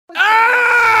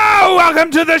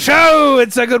Welcome to the show.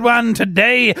 It's a good one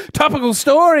today. Topical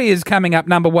story is coming up,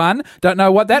 number one. Don't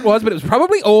know what that was, but it was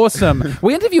probably awesome.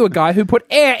 We interview a guy who put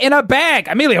air in a bag.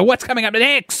 Amelia, what's coming up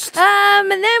next?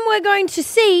 And then we're going to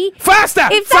see... Faster!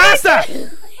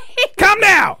 Come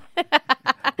now!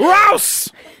 Rouse!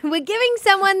 We're giving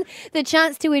someone the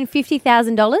chance to win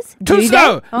 $50,000. Too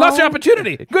slow. Lost your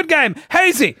opportunity. Good game.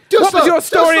 Hayesy, what was your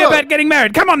story about getting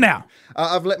married? Come on now.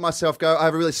 I've let myself go. I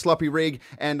have a really sloppy rig,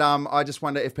 and I just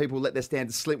wonder if people let their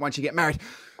standards slip once you get married.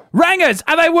 Rangers,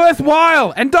 are they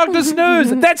worthwhile? And Dr Snooze,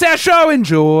 that's our show.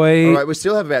 Enjoy. All right, we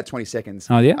still have about 20 seconds.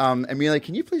 Oh, yeah? Amelia,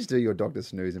 can you please do your Dr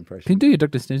Snooze impression? Can you do your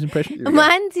Dr Snooze impression?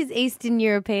 Mine's his Eastern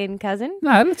European cousin.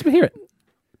 No, let's hear it.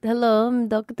 Hello, I'm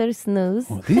Dr. Snooze.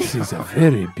 Oh, this is a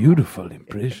very beautiful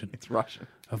impression. It's Russian.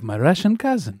 Of my Russian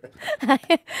cousin.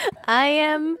 I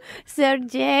am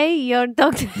Sergey, your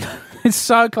doctor. It's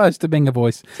so close to being a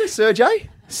voice. Is this Sergey?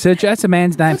 Sergey, that's a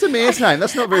man's name. That's a man's name.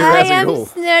 That's not very I rousing am at all.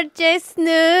 Sergey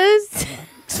Snooze.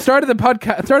 Throw to the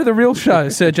podcast. Throw to the real show,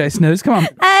 Sergey Snooze. Come on.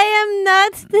 I am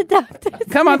not the doctor.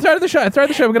 Come on, throw to the show.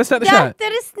 We're going to start the show.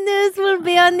 Dr. Snooze will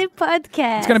be on the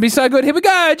podcast. It's going to be so good. Here we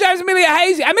go. James, Amelia,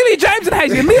 Hayesy. Amelia, James, and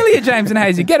Hayesy. Amelia, James, and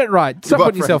Hayesy. Get it right. Stop Goodbye,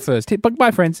 putting yourself first.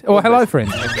 Bye, friends. Or hello,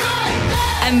 friends.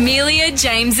 Amelia,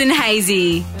 James and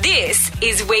Hayesy. This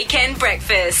is Weekend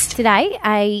Breakfast. Today,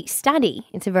 a study,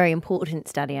 it's a very important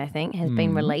study, I think, has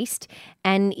been released,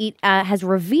 and it has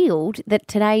revealed that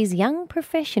today's young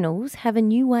professionals have a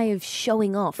new way of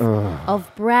showing off,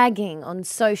 of bragging on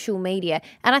social media,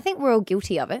 and I think we're all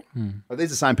guilty of it. Are these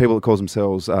the same people that call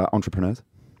themselves entrepreneurs?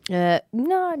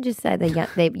 No, I'd just say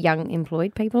they're young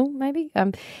employed people, maybe.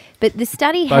 But the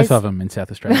study Both has... of them in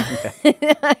South Australia.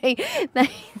 It's not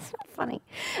funny.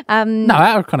 No,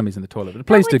 our economy's in the toilet, but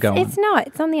please do go on. It's not.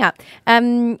 It's on the up.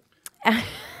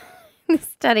 The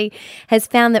study has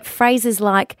found that phrases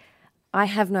like, I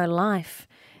have no life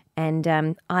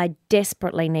and I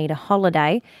desperately need a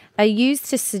holiday are used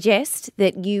to suggest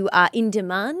that you are in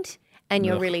demand and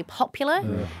you're really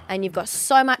popular and you've got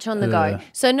so much on the go.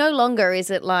 So no longer is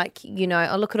it like,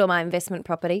 I look at all my investment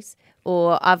properties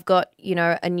or I've got,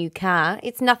 a new car.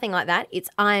 It's nothing like that. It's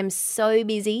I am so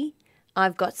busy.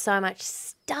 I've got so much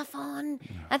stuff on.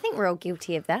 I think we're all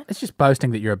guilty of that. It's just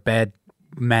boasting that you're a bad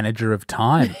manager of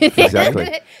time.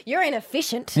 Exactly. You're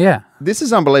inefficient. Yeah. This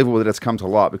is unbelievable that it's come to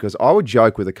light because I would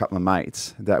joke with a couple of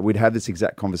mates that we'd have this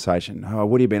exact conversation. Oh,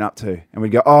 what have you been up to? And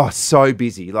we'd go, oh, so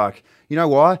busy. Like, you know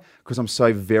why? Because I'm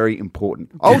so very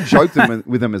important. I'll joke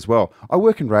with them as well. I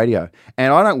work in radio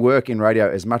and I don't work in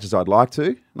radio as much as I'd like to.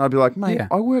 And I'd be like, mate,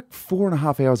 I work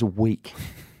 4.5 hours a week.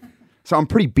 So I'm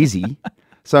pretty busy.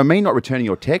 So me not returning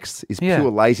your texts is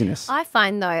pure laziness. I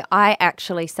find, though, I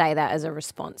actually say that as a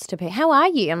response to people. How are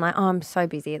you? I'm like, oh, I'm so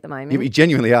busy at the moment. You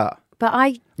genuinely are. But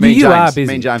I... You are busy,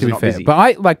 me and James to are be not fair. busy.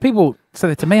 But people say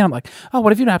that to me, and I'm like, oh,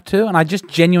 what have you been up to? And I just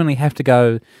genuinely have to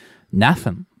go,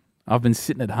 nothing. I've been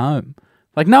sitting at home.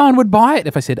 Like, no one would buy it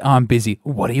if I said, oh, I'm busy.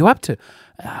 What are you up to?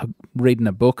 Reading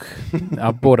a book. I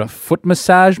bought a foot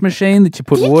massage machine that you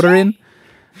put water in.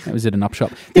 That was at an op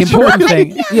shop. The important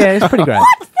thing... Yeah, it's pretty great.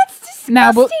 What? That's disgusting.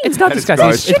 No, well, it's not disgusting.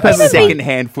 It's perfectly fine.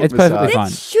 Second-hand foot It's perfectly massage. fine.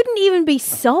 That shouldn't even be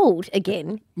sold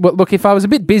again. Well, look, if I was a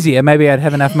bit busier, maybe I'd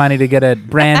have enough money to get a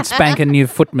brand spanking new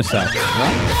foot massage.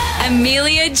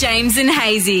 Amelia, James and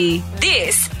Hayesy.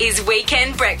 This is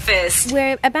Weekend Breakfast.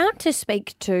 We're about to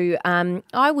speak to,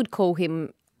 I would call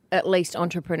him at least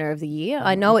Entrepreneur of the Year.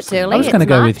 I know it's early. I was going to it's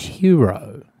go March. with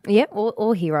hero. Yeah,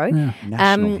 or hero. Yeah.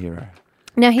 National hero.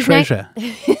 Now his Treasure.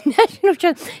 National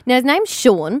treasure. Now his name's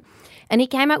Sean, and he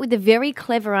came up with a very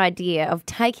clever idea of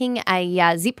taking a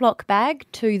Ziploc bag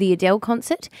to the Adele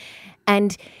concert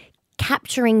and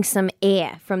capturing some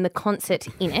air from the concert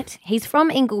in it. He's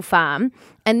from Ingle Farm,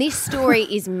 and this story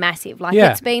is massive. Like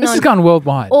it's been this on has gone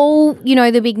worldwide. all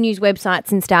the big news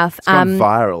websites and stuff. It's gone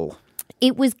viral.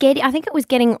 It was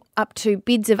getting up to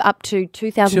bids of up to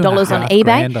 $2,000 on $2,500,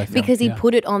 eBay I think, because he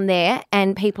put it on there,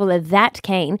 and people are that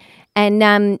keen.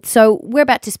 And so we're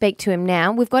about to speak to him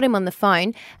now. We've got him on the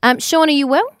phone. Sean, are you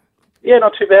well? Yeah,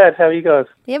 not too bad. How are you guys?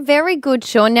 Yeah, very good,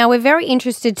 Sean. Now, we're very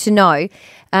interested to know,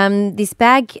 this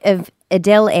bag of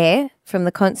Adele air from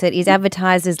the concert is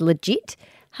advertised as legit.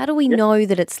 How do we know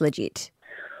that it's legit?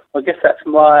 I guess that's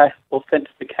my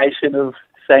authentication of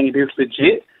saying it is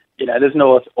legit. There's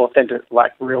no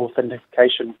real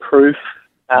authentication proof.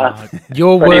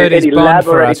 Your word is any bond lab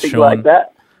for or us, anything Sean. like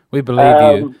that. We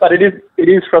believe you. But it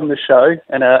is from the show,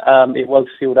 and it was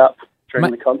sealed up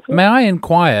during the concert. May I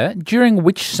inquire, during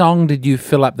which song did you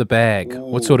fill up the bag?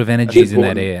 What sort of energy is in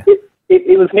that air?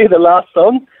 It was near the last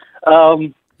song.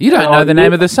 You don't know the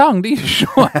name of the song, do you,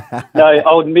 Sean? No,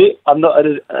 I'll admit I'm not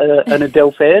an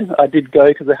Adele fan. I did go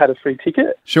because I had a free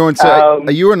ticket. Sean, so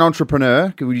are you an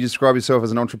entrepreneur? Would you describe yourself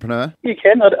as an entrepreneur? You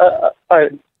can. I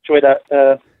enjoy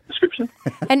that description.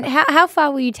 And how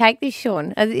far will you take this,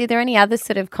 Sean? Are there any other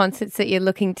sort of concerts that you're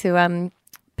looking to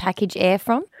package air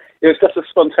from? It was just a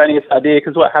spontaneous idea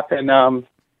because what happened, I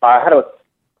had a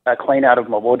clean out of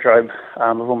my wardrobe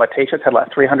of all my T-shirts. I had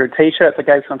like 300 T-shirts. I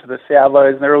gave some to the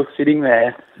salvos and they're all sitting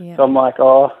there. Yeah. So I'm like,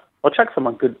 I'll chuck some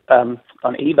on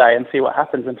eBay and see what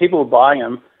happens. And people were buying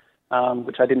them,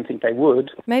 which I didn't think they would.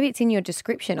 Maybe it's in your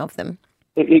description of them.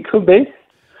 It could be.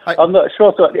 I'm not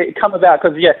sure. So it come about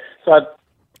because, so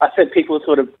I said people would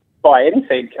sort of buy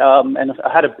anything. And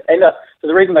I had so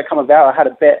the reason they come about, I had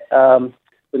a bet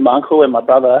with my uncle and my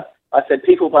brother. I said,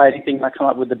 people buy anything, and I come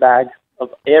up with the bag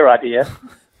of air idea.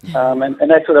 And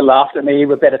they sort of laughed at me.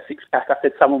 We bet a 6-pack. I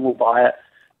said, someone will buy it.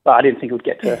 But I didn't think it would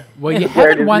get to... Well, you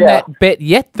haven't won that bet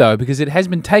yet, though, because it has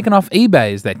been taken off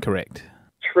eBay. Is that correct?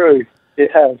 True.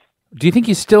 It has. Do you think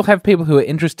you still have people who are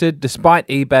interested, despite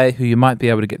eBay, who you might be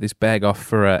able to get this bag off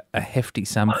for a hefty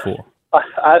sum for?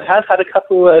 I have had a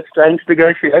couple of strange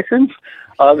negotiations.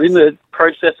 I'm in the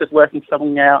process of working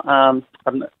something out.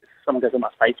 Someone goes on my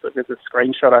Facebook. There's a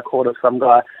screenshot I caught of some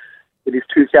guy with his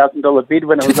 $2,000 bid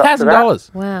when it was up to that.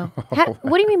 $2,000? Wow.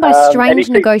 What do you mean by strange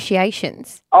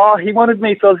negotiations? Oh, he wanted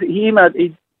me, so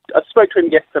I spoke to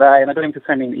him yesterday and I got him to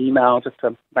send me an email just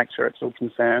to make sure it's all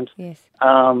confirmed. Yes.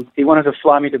 He wanted to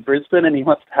fly me to Brisbane and he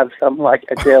wants to have some like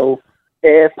Adele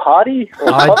air party.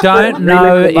 I don't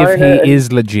know if he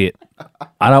is legit.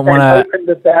 I don't want to.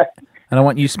 I don't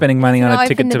want you spending money on a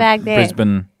ticket to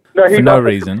Brisbane for no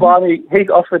reason. He's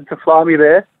offered to fly me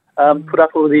there. Put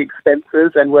up all the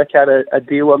expenses and work out a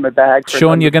deal on the bag.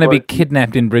 Sean, you're going to be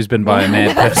kidnapped in Brisbane by a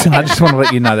mad person. I just want to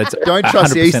let you know that's don't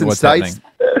trust the Eastern States.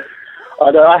 I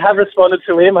know. I have responded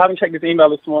to him. I haven't checked his email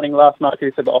this morning. Last night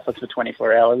he said the office for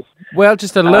 24 hours. Well,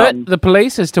 just alert the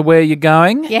police as to where you're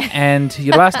going and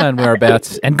your last known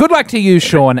whereabouts. And good luck to you,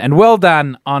 Sean, and well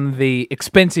done on the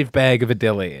expensive bag of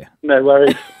Adele air. No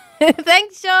worries.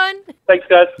 Thanks, Sean. Thanks,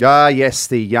 guys. Yes,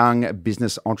 the young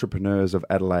business entrepreneurs of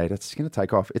Adelaide. It's going to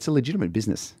take off. It's a legitimate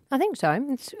business. I think so.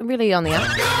 It's really on the up.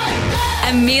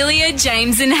 Amelia,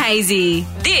 James and Hayesy.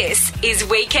 This is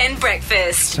Weekend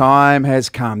Breakfast. Time has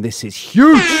come. This is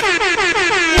huge.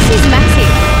 This is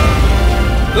massive.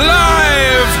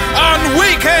 Live on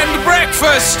Weekend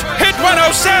Breakfast, Hit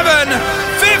 107,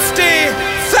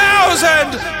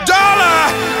 $50,000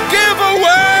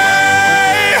 giveaway!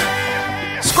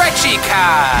 Scratchy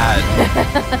card.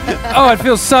 Oh, it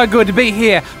feels so good to be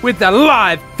here with the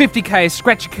live 50K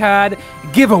scratchy card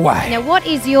giveaway. Now, what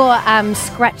is your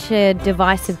scratcher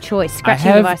device of choice?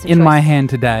 Scratching I device have of in choice? my hand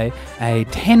today a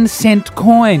 10-cent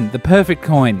coin, the perfect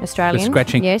coin Australian? for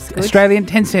scratching. Yes, good. Australian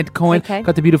 10-cent coin. Okay.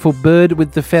 Got the beautiful bird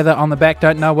with the feather on the back.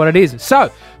 Don't know what it is.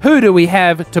 So, who do we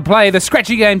have to play the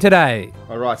scratchy game today?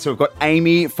 All right, so we've got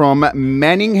Amy from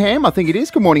Manningham, I think it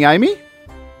is. Good morning, Amy.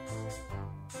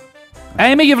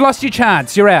 Amy, you've lost your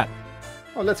chance. You're out.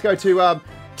 Oh, let's go to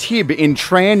Tib in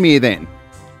Tranmere then.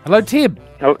 Hello, Tib.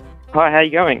 Oh, hi, how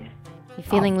you going? You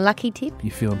feeling lucky, Tip?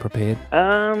 You feeling prepared?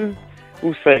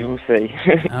 We'll see.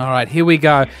 All right, here we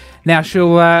go. Now,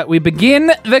 shall we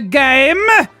begin the game?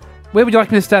 Where would you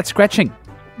like me to start scratching?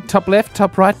 Top left,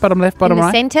 top right, bottom left, bottom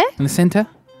right? In the centre? In the centre?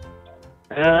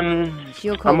 It's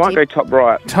your call, I might Tip. go top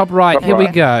right. Top right. Top Here right.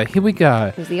 we go. Here we go.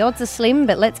 Because the odds are slim,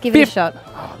 but let's give it a shot.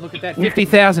 Oh, look at that.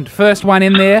 50,000. First one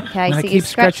in there. Okay, I'm so gonna you're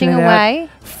scratching it out. away.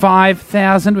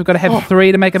 5,000. We've got to have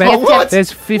 3 to make it Oh, out. what?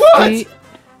 There's 50. What?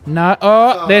 No.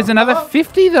 Oh, there's another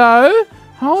 50 though.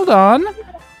 Hold on.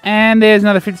 And there's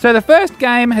another 50. So the first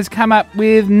game has come up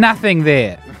with nothing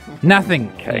there. Nothing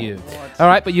for you. All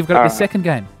right, but you've got the second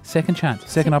game. Second chance.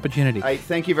 Second opportunity. Hey,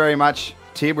 thank you very much,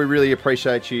 Tib. We really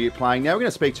appreciate you playing. Now we're going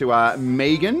to speak to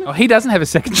Megan. Oh, he doesn't have a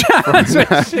second chance. No,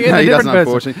 he doesn't,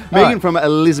 unfortunately. All Megan right. from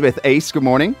Elizabeth East. Good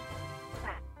morning.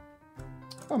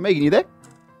 Oh, Megan, you there?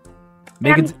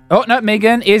 Megan's. Oh, no,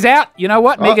 Megan is out. You know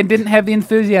what? Megan didn't have the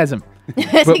enthusiasm.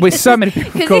 But with so many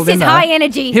people Because called this in is though. high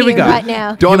energy Here we go. right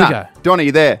now. Donna. Here we go. Donna,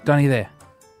 you there? Donnie there.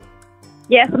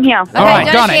 Yes, I'm here. All right,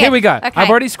 Donna's Donna, here. here we go. Okay. I've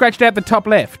already scratched out the top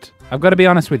left. I've got to be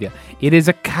honest with you. It is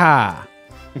a car.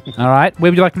 All right, where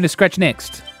would you like me to scratch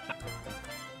next?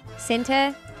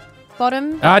 Centre,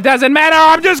 bottom. Oh, it doesn't matter.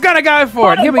 I'm just going to go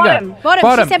for it. Here we Bottom. go.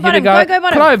 Bottom. She said Here we bottom. Go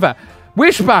bottom. Clover.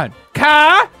 Wishbone.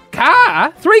 Car.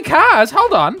 3 cars.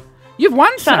 Hold on. You've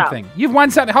won something. You've won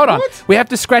something. Hold on. What? We have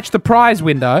to scratch the prize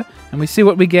window and we see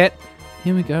what we get.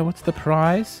 Here we go. What's the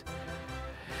prize?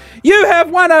 You have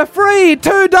won a free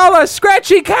 $2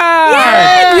 scratchy card.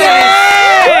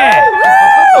 Yeah!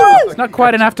 It's not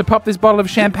quite enough to pop this bottle of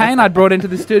champagne I'd brought into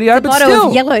the studio, but bottle still,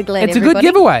 of Yellow Glen, it's a everybody.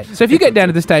 good giveaway. So if you get down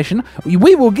to the station,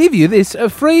 we will give you this a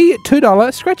free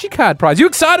 $2 scratchy card prize. You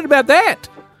excited about that?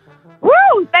 Woo!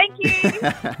 Thank you.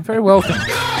 Very welcome.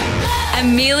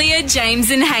 Amelia,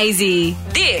 James and Hayesy.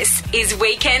 This is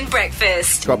Weekend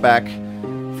Breakfast. Got back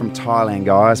from Thailand,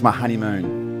 guys. My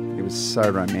honeymoon. It was so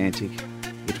romantic.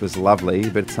 It was lovely,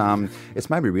 but it's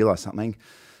made me realise something.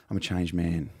 I'm a changed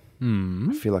man.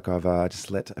 I feel like I've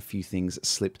just let a few things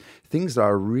slip. Things that I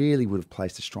really would have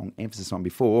placed a strong emphasis on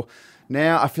before.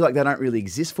 Now I feel like they don't really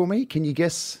exist for me. Can you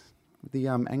guess the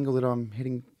angle that I'm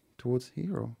heading towards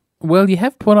here? Or? Well, you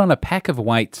have put on a pack of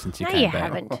weight since you No, came you back.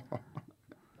 haven't.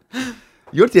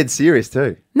 You're dead serious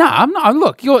too. No, I'm not.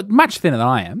 Look, you're much thinner than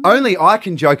I am. Only I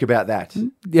can joke about that.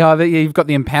 Yeah, you've got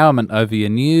the empowerment over your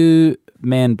new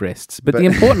man breasts. But the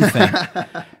important thing,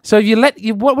 so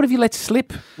what have you let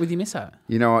slip with your misso?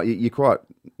 You know, you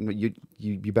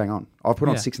bang on. I've put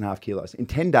on 6.5 kilos. In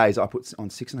 10 days, I put on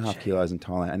 6.5 kilos in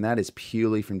Thailand, and that is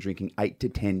purely from drinking 8 to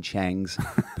 10 changs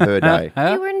per day.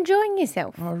 You were enjoying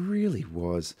yourself. I really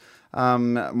was.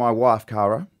 My wife,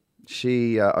 Cara,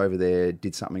 she over there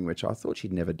did something which I thought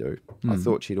she'd never do. I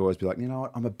thought she'd always be like, you know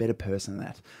what, I'm a better person than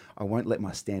that. I won't let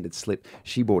my standards slip.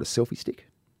 She bought a selfie stick.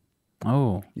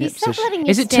 Oh. Yep. Stop letting your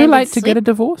Is it too standards late to slip. get a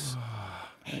divorce?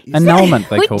 Annulment,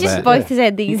 they call We just that. both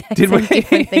said these Did some we?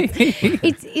 different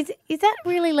things. Is that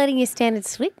really letting your standards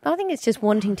slip? I think it's just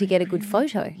wanting to get a good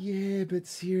photo. Yeah, but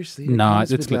seriously. it No,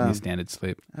 comes it's with, letting your standards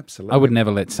slip. Absolutely. I would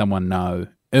never let someone know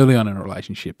early on in a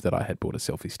relationship that I had bought a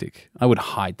selfie stick. I would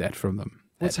hide that from them.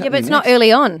 What's Yeah, but happening it's not next?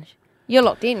 early on. You're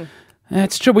locked in.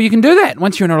 That's true. Well, you can do that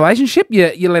once you're in a relationship.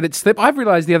 You let it slip. I've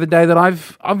realised the other day that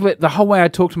I've let the whole way I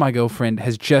talk to my girlfriend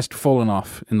has just fallen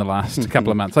off in the last couple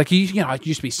of months. Like you know, it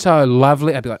used to be so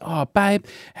lovely. I'd be like, "Oh, babe,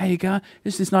 how you going?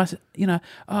 This is nice.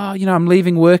 I'm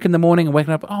leaving work in the morning and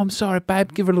waking up. Oh, I'm sorry,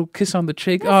 babe. Give her a little kiss on the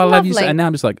cheek. That's I love you." So, lovely. and now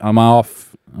I'm just like, I'm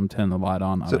off. I'm turning the light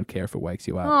on. I don't care if it wakes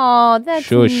you up. Oh, that's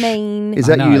Shush. mean. Is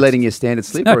I that know, you it's- letting your standards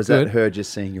slip, not or is that good. her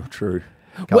just seeing your true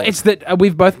Well, colours? it's that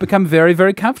we've both become very,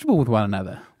 very comfortable with one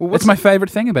another. Well, That's my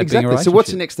favourite thing about being in a Exactly. relationship. So what's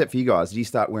the next step for you guys? Do you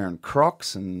start wearing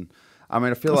Crocs? And I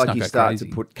mean, I feel Let's like not you go start crazy.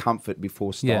 to put comfort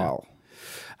before Yeah. style.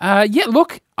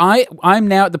 Look, I'm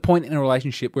now at the point in a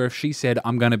relationship where if she said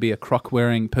I'm going to be a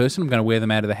croc-wearing person, I'm going to wear them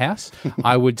out of the house,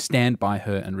 I would stand by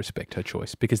her and respect her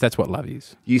choice because that's what love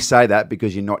is. You say that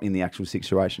because you're not in the actual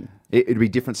situation. It'd be a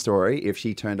different story if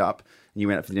she turned up and you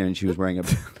went out for dinner and she was wearing a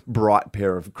bright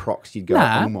pair of Crocs. You'd go,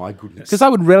 Nah. oh my goodness. Because I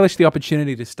would relish the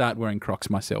opportunity to start wearing Crocs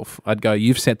myself. I'd go,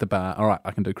 you've set the bar. All right,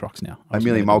 I can do Crocs now. I was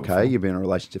Amelia never do it Mulcahy, before. you've been in a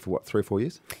relationship for what, 3 or 4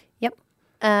 years? Yep.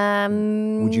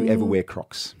 Would you ever wear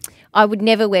Crocs? I would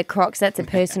never wear Crocs. That's a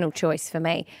personal choice for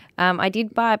me. I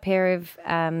did buy a pair of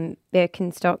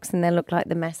Birkenstocks and they look like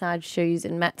the massage shoes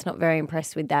and Matt's not very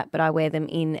impressed with that, but I wear them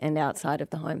in and outside of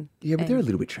the home. Yeah, but they're a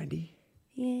little bit trendy.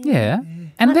 Yeah.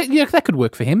 And that could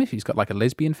work for him if he's got like a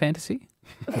lesbian fantasy.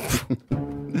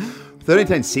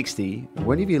 131060,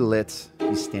 when have you let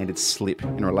your standards slip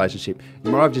in a relationship?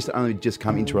 You might have only just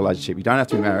come into a relationship. You don't have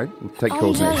to be married. We'll take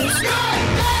calls next.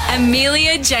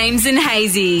 Amelia, James and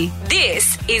Hayesy.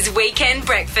 This is Weekend I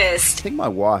Breakfast. think my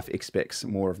wife expects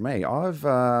more of me. I've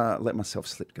let myself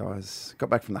slip, guys. Got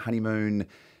back from the honeymoon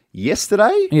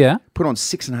yesterday. Yeah. Put on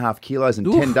 6.5 kilos in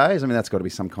 10 days. I mean, that's got to be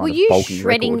some kind Were of you bulking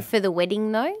shredding record. for the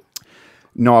wedding though?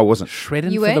 No, I wasn't.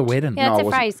 Shredding You for the weren't? wedding. Yeah, No, it's I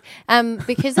a phrase.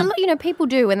 Because a lot, people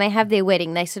do when they have their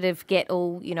wedding, they sort of get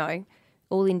all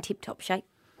in tip-top shape.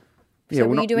 Yeah, So well,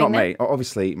 were you not, doing not that? me.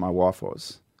 Obviously, my wife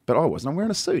was. But I wasn't. I'm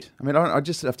wearing a suit. I mean, I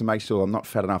just have to make sure I'm not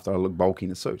fat enough that I look bulky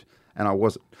in a suit. And I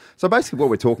wasn't. So basically what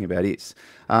we're talking about is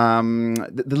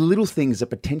the little things that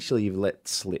potentially you've let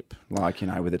slip. Like,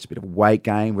 whether it's a bit of weight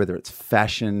gain, whether it's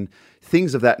fashion,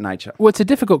 things of that nature. Well, it's a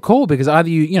difficult call because either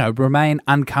you remain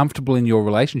uncomfortable in your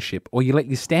relationship or you let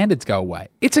your standards go away.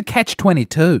 It's a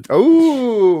catch-22.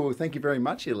 Oh, thank you very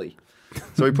much, Illy.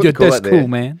 So we put the call That's out there. cool,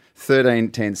 man.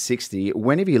 131060.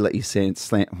 Whenever you let your slant.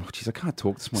 Oh, jeez, I can't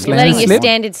talk this morning. You're Slam letting your slip?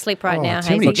 standards slip right Oh, now,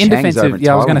 too many Hayesy. In Changs over defensive,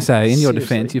 I was going to Thailand. say, in your Seriously.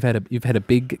 defense, you've had a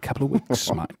big couple of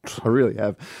weeks, mate. I really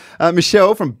have.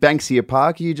 Michelle from Banksia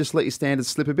Park, you just let your standards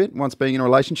slip a bit once being in a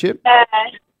relationship?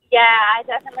 Yeah, I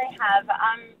definitely have.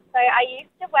 So I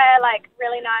used to wear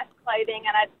really nice clothing,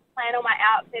 and I'd plan all my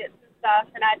outfits and stuff,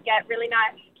 and I'd get really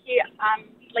nice, cute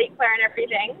sleepwear and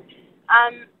everything.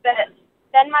 But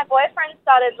then my boyfriend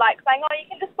started saying, "Oh, you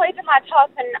can just sleep in my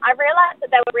top," and I realised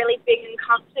that they were really big and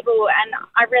comfortable, and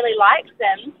I really liked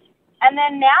them. And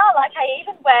then now, I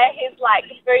even wear his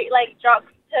bootleg jocks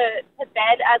to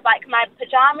bed as my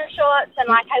pajama shorts,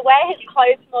 and I wear his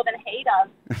clothes more than he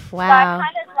does. Wow. So I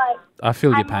kind of I feel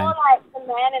your I'm pain. more the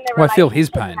man in the Well, I feel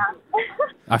his relationship pain.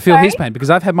 now. I feel his pain because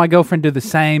I've had my girlfriend do the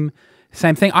same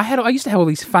thing. I used to have all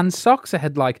these fun socks. I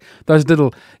had like those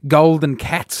little golden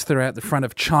cats throughout the front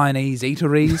of Chinese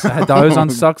eateries. I had those on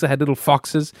socks. I had little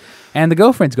foxes. And the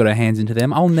girlfriend's got her hands into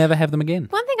them. I'll never have them again.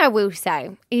 One thing I will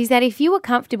say is that if you are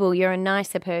comfortable, you're a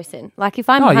nicer person. Like if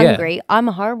I'm hungry, I'm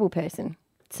a horrible person.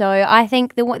 So I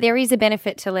think there is a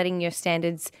benefit to letting your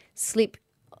standards slip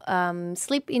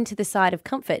into the side of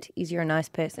comfort is you're a nice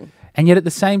person. And yet at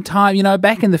the same time,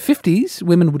 back in the 50s,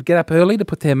 women would get up early to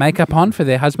put their makeup on for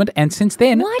their husband. And since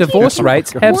then, divorce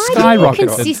rates have skyrocketed. Why do you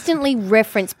consistently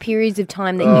reference periods of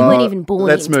time that you weren't even born in?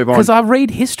 Let's move on. Because I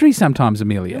read history sometimes,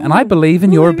 Amelia, and I believe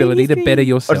in your ability to better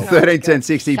yourself. 13, 10,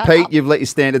 60. Pete, you've let your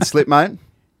standards slip, mate.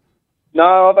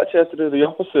 No, I've actually had to do the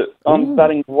opposite. I'm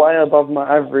batting way above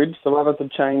my average, so I've had to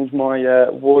change my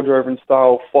wardrobe and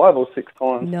style 5 or 6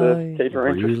 times to keep her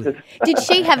interested. Did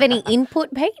she have any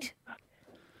input, Pete?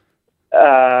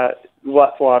 That's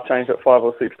why I've changed it 5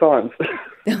 or 6 times.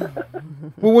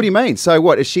 Well, what do you mean? So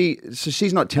what? So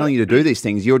she's not telling you to do these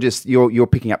things. You're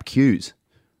picking up cues.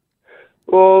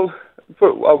 Well,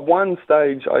 at one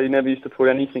stage, I never used to put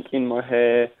anything in my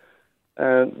hair.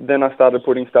 Then I started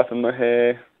putting stuff in my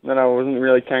hair. Then I wasn't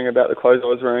really caring about the clothes I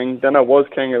was wearing. Then I was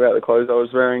caring about the clothes I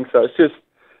was wearing. So it's just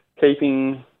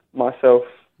keeping myself.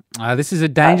 This is a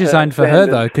danger zone for her,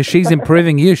 though, because she's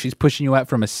improving you. She's pushing you out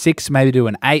from a 6, maybe to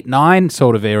an 8, 9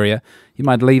 sort of area. You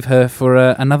might leave her for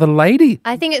another lady.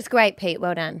 I think it's great, Pete.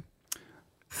 Well done.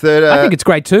 Third, I think it's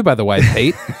great too, by the way,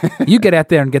 Pete. You get out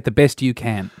there and get the best you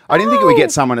can. I didn't think it would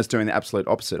get someone that's doing the absolute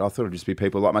opposite. I thought it would just be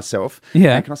people like myself.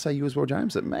 Yeah. And can I say you as well,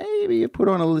 James, that maybe you put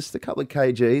on a list a couple of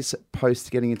kgs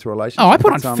post getting into a relationship? Oh, I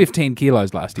put on 15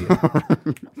 kilos last year.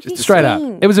 Just straight up.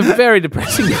 It was a very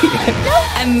depressing year.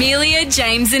 Amelia,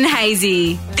 James and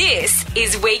Hayesy. This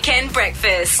is Weekend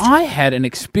Breakfast. I had an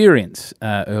experience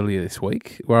earlier this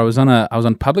week where I was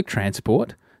on public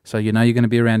transport. So you're going to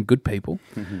be around good people,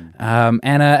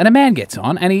 and a man gets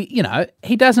on, and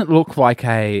he doesn't look like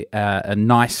a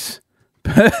nice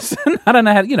person. I don't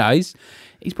know how he's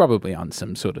probably on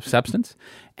some sort of substance,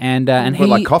 and he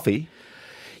like coffee.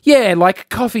 Yeah, like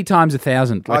coffee times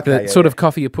 1,000, like the sort of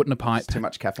coffee you put in a pipe. It's too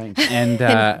much caffeine, and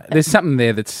there's something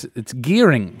there that's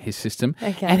gearing his system,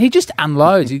 and he just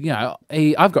unloads.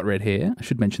 I've got red hair. I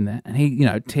should mention that, and he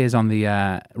tears on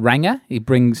the ranger. He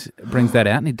brings that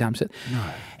out and he dumps it. No.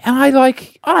 And I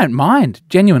don't mind,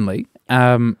 genuinely.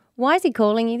 Why is he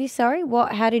calling you this? Sorry,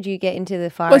 what? How did you get into the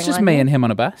firing line? It's just me and him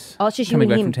on a bus. Oh, it's just coming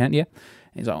you and back him. from town. Yeah.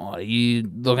 He's like, "What are you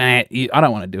looking at?" I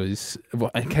don't want to do this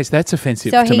in case that's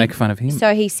offensive to make fun of him.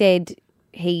 So he said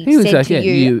he was said like, to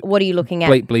you, "What are you looking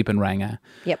at?" Bleep, bleep, and ranger.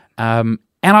 Yep. And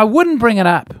I wouldn't bring it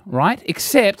up, right?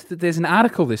 Except that there's an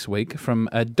article this week from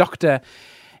Dr.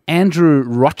 Andrew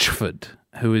Rochford.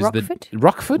 Who is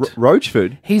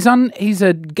Rochford? He's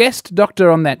a guest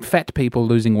doctor on that Fat People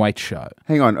Losing Weight show.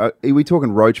 Hang on, are we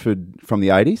talking Rochford from the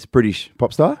 80s? British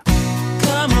pop star? That's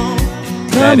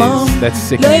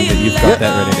sickening that you've got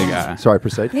that ready to go. Sorry,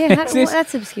 proceed. Yeah,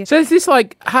 that's obscure. So it's this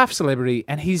half celebrity,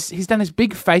 and he's done this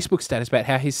big Facebook status about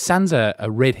how his son's a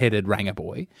red-headed ranger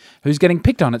boy who's getting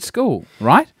picked on at school,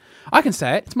 right? I can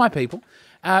say it. It's my people.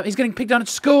 He's getting picked on at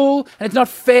school, and it's not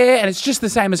fair, and it's just the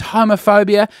same as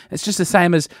homophobia. It's just the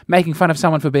same as making fun of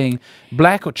someone for being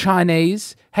black or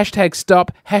Chinese.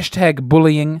 #stop.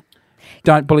 #bullying.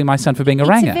 Don't bully my son for being a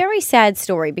ranger. It's a very sad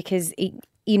story because,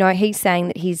 he's saying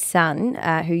that his son,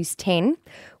 who's 10,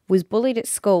 was bullied at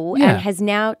school and has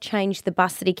now changed the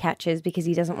bus that he catches because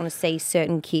he doesn't want to see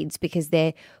certain kids because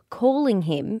they're calling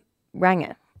him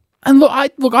ranger. And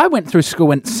look, I went through school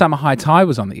when Summer High Tide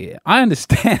was on the air. I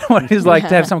understand what it is like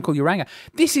to have someone call you ranger.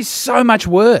 This is so much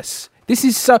worse. This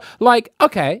is so,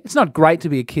 okay, it's not great to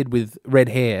be a kid with red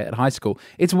hair at high school.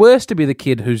 It's worse to be the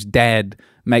kid whose dad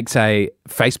makes a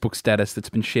Facebook status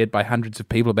that's been shared by hundreds of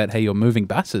people about how you're moving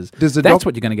buses. That's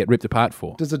what you're going to get ripped apart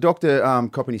for. Does the doctor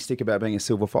cop any stick about being a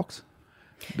silver fox?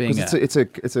 Because it's a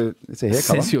hair colour.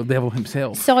 Says your devil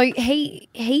himself. So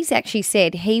he's actually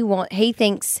said he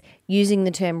thinks using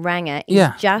the term ranger is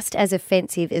just as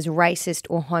offensive as racist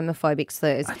or homophobic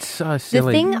slurs. That's so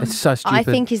silly. It's so stupid. I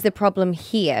think is the problem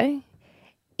here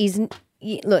is,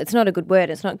 look, it's not a good word.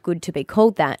 It's not good to be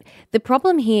called that. The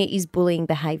problem here is bullying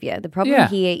behaviour. The problem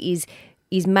here is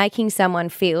making someone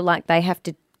feel like they have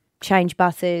to change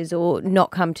buses or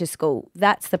not come to school.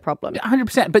 That's the problem.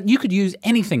 100%. But you could use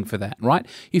anything for that, right?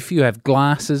 If you have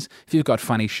glasses, if you've got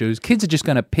funny shoes, kids are just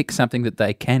going to pick something that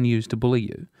they can use to bully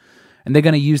you. And they're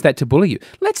going to use that to bully you.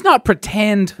 Let's not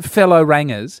pretend, fellow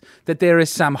rangers, that there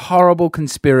is some horrible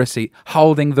conspiracy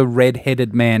holding the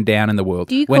red-headed man down in the world.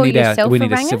 Do you call yourself we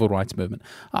need a a ranger? civil rights movement.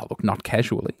 Oh, look, not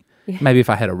casually. Maybe if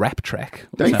I had a rap track.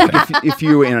 Or Don't you something. think if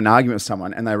you were in an argument with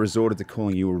someone and they resorted to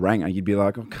calling you a ranger, you'd be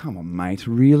like, oh, come on, mate,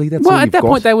 really? That's all Well, you've at that got?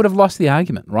 point, they would have lost the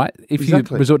argument, right? If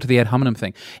Exactly. you resort to the ad hominem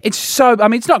thing. It's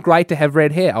not great to have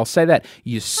red hair. I'll say that.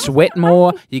 You sweat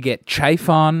more, you get chafe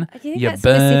on, Do you think you that's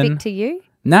burn. specific to you?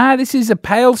 No, this is a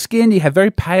pale skin. You have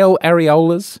very pale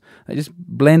areolas. They just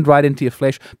blend right into your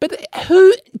flesh. But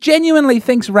who genuinely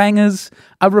thinks rangers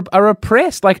are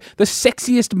oppressed? Like, the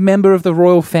sexiest member of the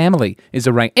royal family is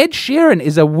a ranger. Ed Sheeran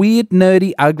is a weird,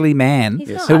 nerdy, ugly man He's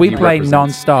not who we ugly. play He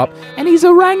non-stop, and he's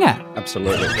a ranger.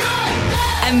 Absolutely.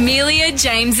 Amelia,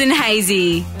 James and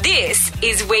Hayesy. This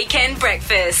is Weekend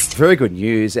Breakfast. Very good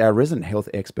news. Our resident health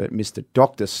expert, Mr.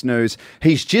 Dr Snooze,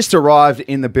 he's just arrived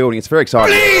in the building. It's very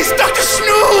exciting. Please, Dr.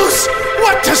 Snooze!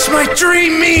 What does my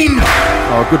dream mean?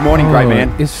 Oh, good morning, great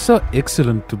man. It's so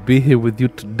excellent to be here with you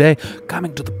today,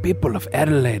 coming to the people of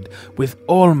Adelaide with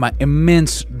all my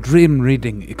immense dream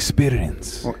reading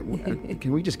experience. Well,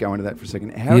 can we just go into that for a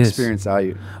second? How Yes. experienced are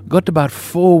you? Got about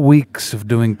 4 weeks of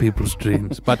doing people's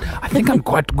dreams, but I think I'm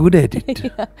quite good at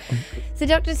it. So,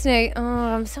 Dr. Snooze,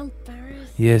 I'm so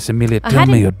embarrassed. Yes, Amelia, I tell had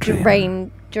me a your dream.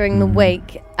 dream during the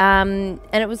week, and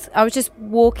I was just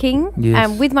walking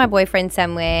Yes. with my boyfriend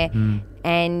somewhere,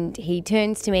 and he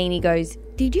turns to me and he goes,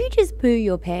 "Did you just poo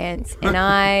your pants?" And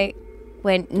I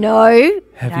went, "No."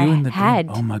 Have but you I in the had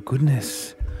dream? Oh my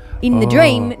goodness. in the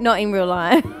dream, not in real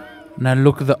life. Now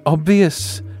look, the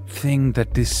obvious thing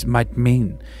that this might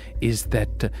mean is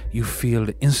that you feel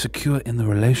insecure in the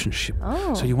relationship.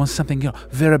 Oh. So you want something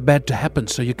very bad to happen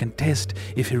so you can test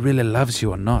if he really loves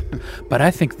you or not. But I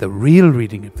think the real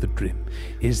reading of the dream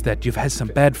is that you've had some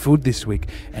bad food this week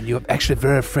and you're actually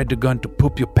very afraid to go and to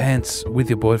poop your pants with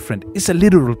your boyfriend. It's a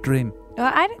literal dream.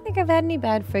 Well, I don't think I've had any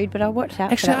bad food, but I'll watch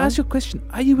out Actually, for I that ask you a question.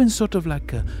 Are you in sort of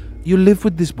like you live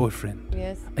with this boyfriend? one.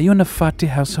 Yes. Are you in a farty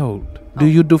household? Do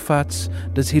you do farts?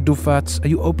 Does he do farts? Are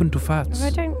you open to farts? I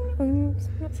don't. It's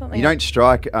not something. You don't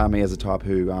strike me as a type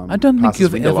who I don't think passes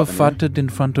you've window ever light on you. farted in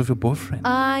front of your boyfriend.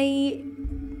 I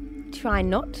try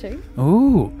not to.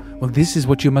 Oh, well, this is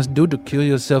what you must do to cure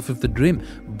yourself of the dream.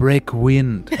 Break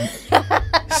wind.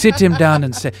 Sit him down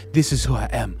and say, "This is who I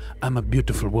am. I'm a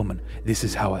beautiful woman. This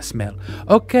is how I smell."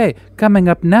 Okay, coming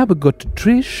up now, we go to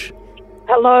Trish.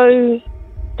 Hello,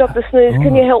 Dr. Snooze.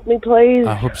 Can you help me, please?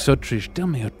 I hope so, Trish. Tell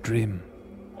me your dream.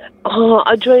 Oh,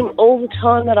 I dream all the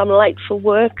time that I'm late for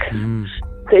work.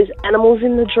 There's animals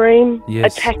in the dream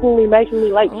Yes. attacking me, making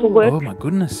me late for work. Oh, my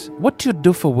goodness. What do you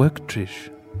do for work, Trish?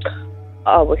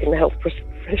 I work in the health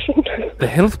profession. The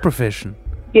health profession.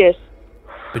 Yes.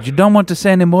 But you don't want to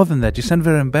say any more than that. You sound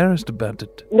very embarrassed about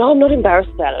it. No, I'm not embarrassed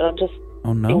about it. I'm just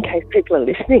Oh, no? in case people are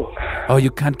listening. Oh, you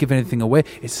can't give anything away.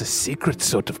 It's a secret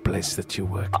sort of place that you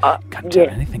work. Can't tell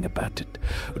anything about it.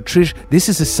 Trish, this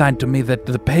is a sign to me that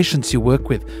the patients you work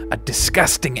with are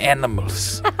disgusting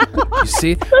animals. You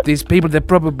see, these people,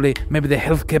 maybe they're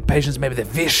healthcare patients, maybe they're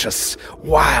vicious,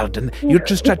 wild, and you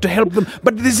just try to help them.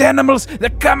 But these animals, they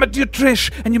come at you,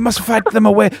 Trish, and you must fight them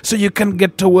away so you can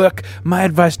get to work. My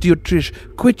advice to you, Trish,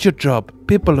 quit your job.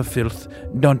 People are filth.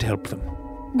 Don't help them.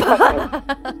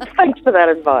 Thanks for that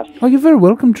advice. Oh, you're very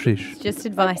welcome, Trish. Just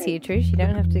advice here, Trish. You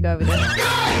don't have to go with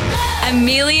it.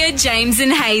 Amelia, James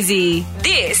and Hayesy.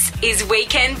 This is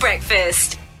Weekend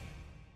Breakfast.